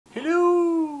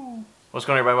What's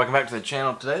going on, everybody? Welcome back to the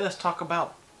channel. Today let's talk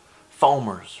about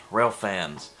foamers, rail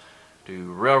fans.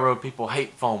 Do railroad people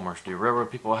hate foamers? Do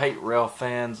railroad people hate rail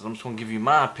fans? I'm just going to give you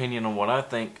my opinion on what I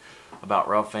think about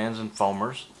rail fans and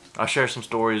foamers. I'll share some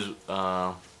stories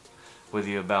with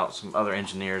you about some other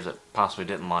engineers that possibly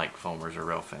didn't like foamers or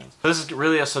rail fans. This is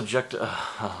really a subjective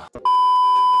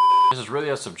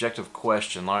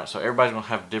question, alright? So everybody's going to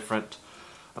have different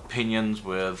opinions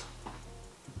with...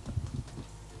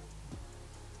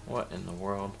 What in the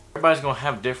world? Everybody's going to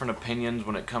have different opinions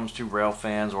when it comes to rail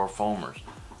fans or foamers.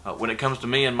 When it comes to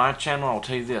me and my channel, I'll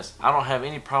tell you this. I don't have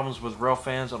any problems with rail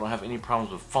fans. I don't have any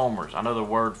problems with foamers. I know the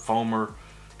word foamer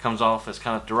comes off as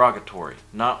kind of derogatory.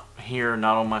 Not here,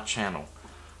 not on my channel.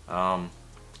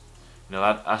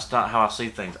 That's not how I see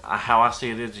things. How I see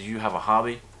it is you have a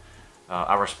hobby.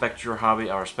 I respect your hobby.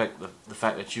 I respect the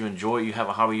fact that you enjoy it. You have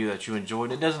a hobby that you enjoy.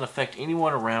 And it doesn't affect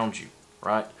anyone around you,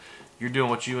 right? You're doing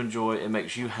what you enjoy. It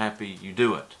makes you happy. You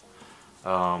do it.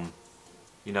 And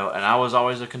I was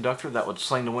always a conductor that would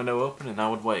sling the window open and I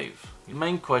would wave. The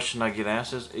main question I get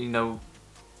asked is, do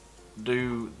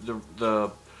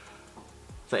the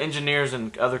engineers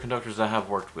and other conductors that I have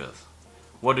worked with,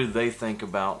 what do they think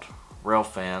about rail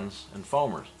fans and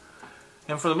foamers?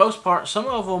 And for the most part, some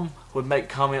of them would make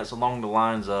comments along the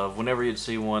lines of, whenever you'd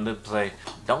see one, they'd say,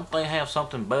 don't they have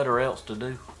something better else to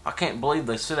do? I can't believe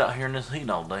they sit out here in this heat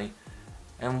all day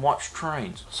and watch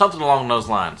trains. Something along those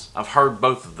lines. I've heard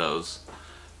both of those.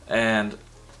 And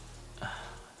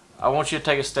I want you to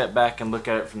take a step back and look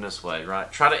at it from this way,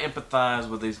 right? Try to empathize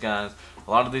with these guys. A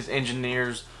lot of these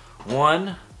engineers,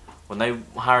 one, when they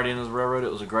hired into the railroad,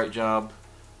 it was a great job.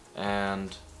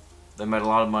 And they made a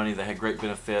lot of money. They had great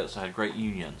benefits. They had great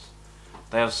unions.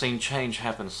 They have seen change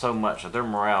happen so much that their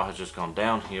morale has just gone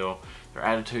downhill. Their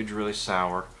attitude's really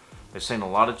sour. They've seen a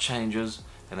lot of changes.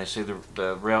 And they see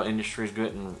the rail industry is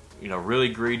getting, really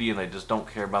greedy, and they just don't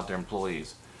care about their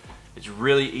employees. It's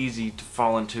really easy to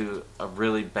fall into a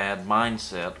really bad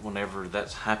mindset whenever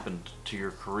that's happened to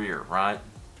your career, right?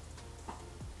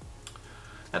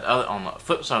 On the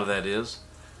flip side of that is,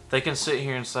 they can sit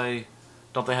here and say,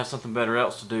 don't they have something better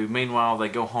else to do? Meanwhile, they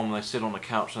go home and they sit on the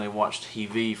couch and they watch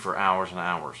TV for hours and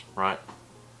hours, right?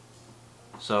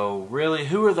 So really,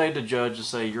 who are they to judge to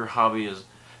say your hobby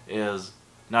is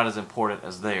not as important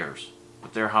as theirs?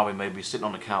 But their hobby may be sitting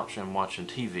on the couch and watching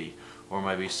TV, or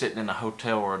maybe sitting in a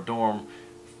hotel or a dorm,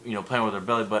 playing with their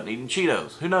belly button, eating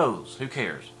Cheetos. Who knows? Who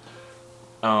cares?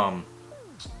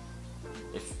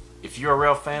 If you're a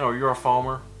rail fan or you're a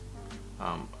foamer,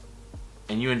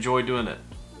 and you enjoy doing it,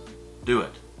 do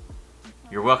it.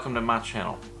 You're welcome to my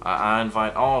channel. I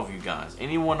invite all of you guys,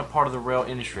 anyone a part of the rail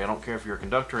industry. I don't care if you're a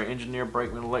conductor, an engineer,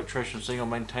 brakeman, electrician, signal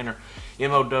maintainer,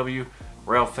 MOW,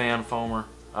 rail fan, foamer.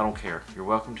 I don't care. You're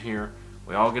welcome to here.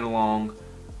 We all get along.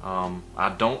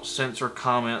 I don't censor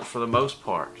comments for the most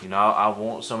part. I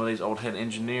want some of these old head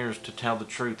engineers to tell the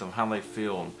truth of how they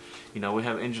feel. And, we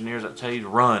have engineers that tell you to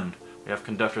run. We have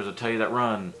conductors that tell you that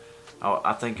run.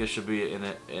 I think it should be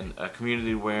in a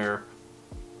community where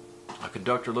a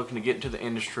conductor looking to get into the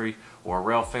industry, or a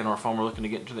rail fan or a foamer looking to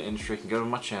get into the industry, can go to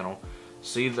my channel,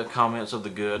 see the comments of the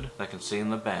good, they can see in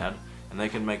the bad, and they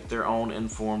can make their own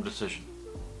informed decision.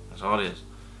 That's all it is.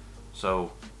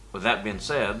 So, with that being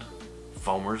said,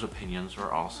 foamers' opinions are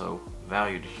also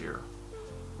valued here.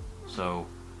 So,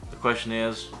 the question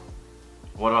is,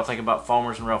 what do I think about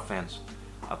foamers and rail fans?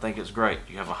 I think it's great.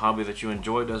 You have a hobby that you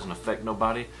enjoy. It doesn't affect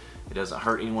nobody. It doesn't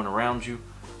hurt anyone around you.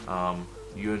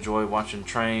 You enjoy watching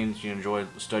trains. You enjoy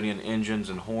studying engines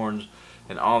and horns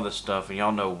and all this stuff. And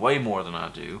y'all know way more than I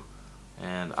do.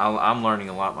 And I'm learning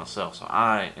a lot myself, so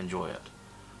I enjoy it.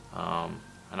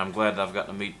 And I'm glad that I've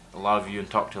gotten to meet a lot of you and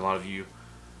talk to a lot of you.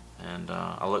 And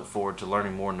I look forward to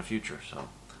learning more in the future. So,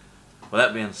 with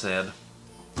that being said,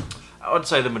 I would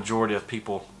say the majority of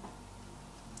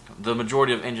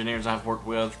engineers I've worked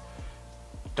with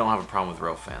don't have a problem with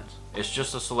rail fans. It's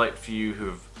just a select few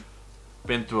who've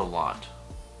been through a lot,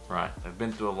 right? They've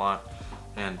been through a lot,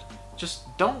 and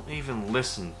just don't even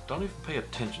listen. Don't even pay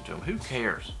attention to them. Who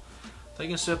cares? They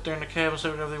can sit there in the cab and say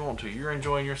whatever they want to. You're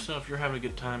enjoying yourself. You're having a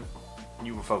good time.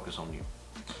 You will focus on you.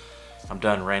 I'm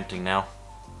done ranting now.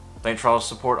 Thanks for all the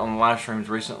support on the live streams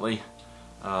recently.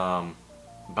 Buying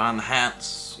the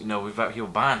hats. We've got people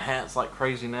buying hats like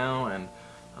crazy now, and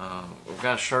we've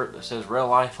got a shirt that says Rail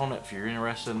Life on it. If you're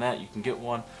interested in that, you can get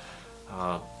one.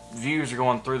 Views are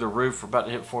going through the roof. We're about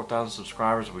to hit 4,000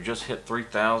 subscribers. We just hit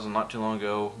 3,000 not too long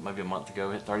ago, maybe a month ago.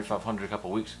 Hit 3,500 a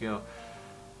couple weeks ago.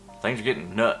 Things are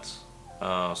getting nuts.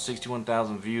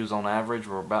 61,000 views on average.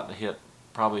 We're about to hit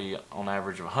probably on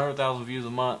average of 100,000 views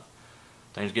a month.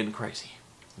 Things are getting crazy.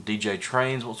 DJ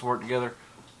Trains wants to work together.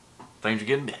 Things are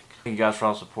getting big. Thank you guys for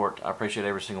all the support. I appreciate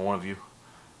every single one of you.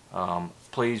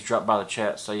 Please drop by the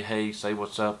chat, say hey, say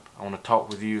what's up. I want to talk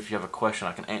with you. If you have a question,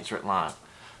 I can answer it live.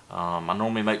 I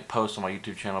normally make posts on my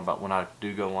YouTube channel about when I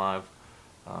do go live,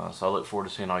 so I look forward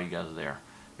to seeing all you guys there.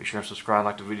 Be sure and subscribe,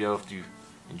 like the video if you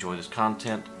enjoy this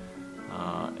content,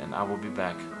 and I will be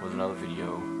back with another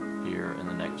video here in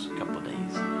the next couple of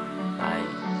days.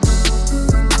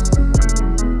 Bye.